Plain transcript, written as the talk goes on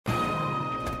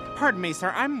Pardon me,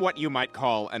 sir. I'm what you might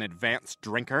call an advanced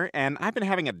drinker, and I've been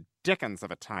having a dickens of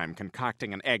a time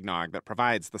concocting an eggnog that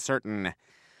provides the certain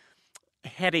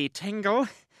heady tingle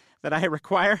that I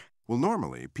require. Well,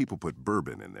 normally, people put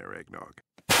bourbon in their eggnog.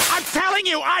 I'm telling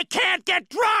you, I can't get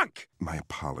drunk! My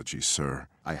apologies, sir.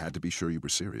 I had to be sure you were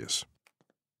serious.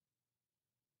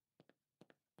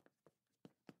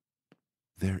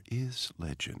 There is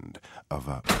legend of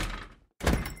a...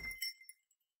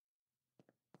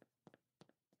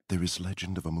 There is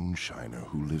legend of a moonshiner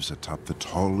who lives atop the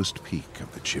tallest peak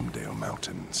of the Chimdale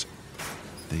Mountains.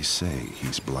 They say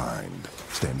he's blind,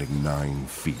 standing 9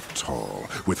 feet tall,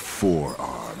 with 4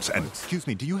 arms and... Excuse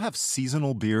me, do you have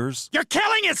seasonal beers? You're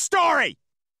killing his story!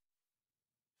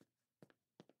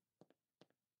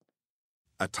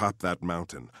 Atop that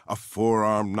mountain, a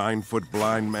 4-armed, 9-foot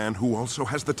blind man who also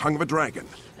has the tongue of a dragon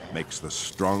makes the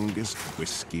strongest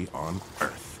whiskey on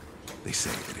Earth. They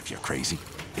say that if you're crazy,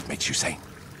 it makes you sane.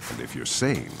 And if you're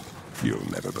sane, you'll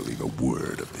never believe a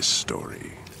word of this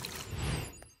story.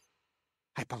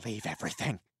 I believe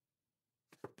everything.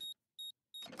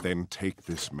 Then take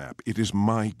this map. It is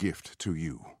my gift to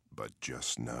you. But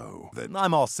just know that...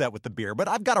 I'm all set with the beer, but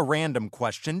I've got a random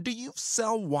question. Do you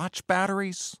sell watch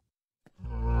batteries?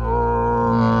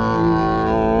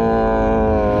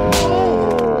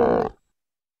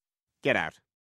 Get out.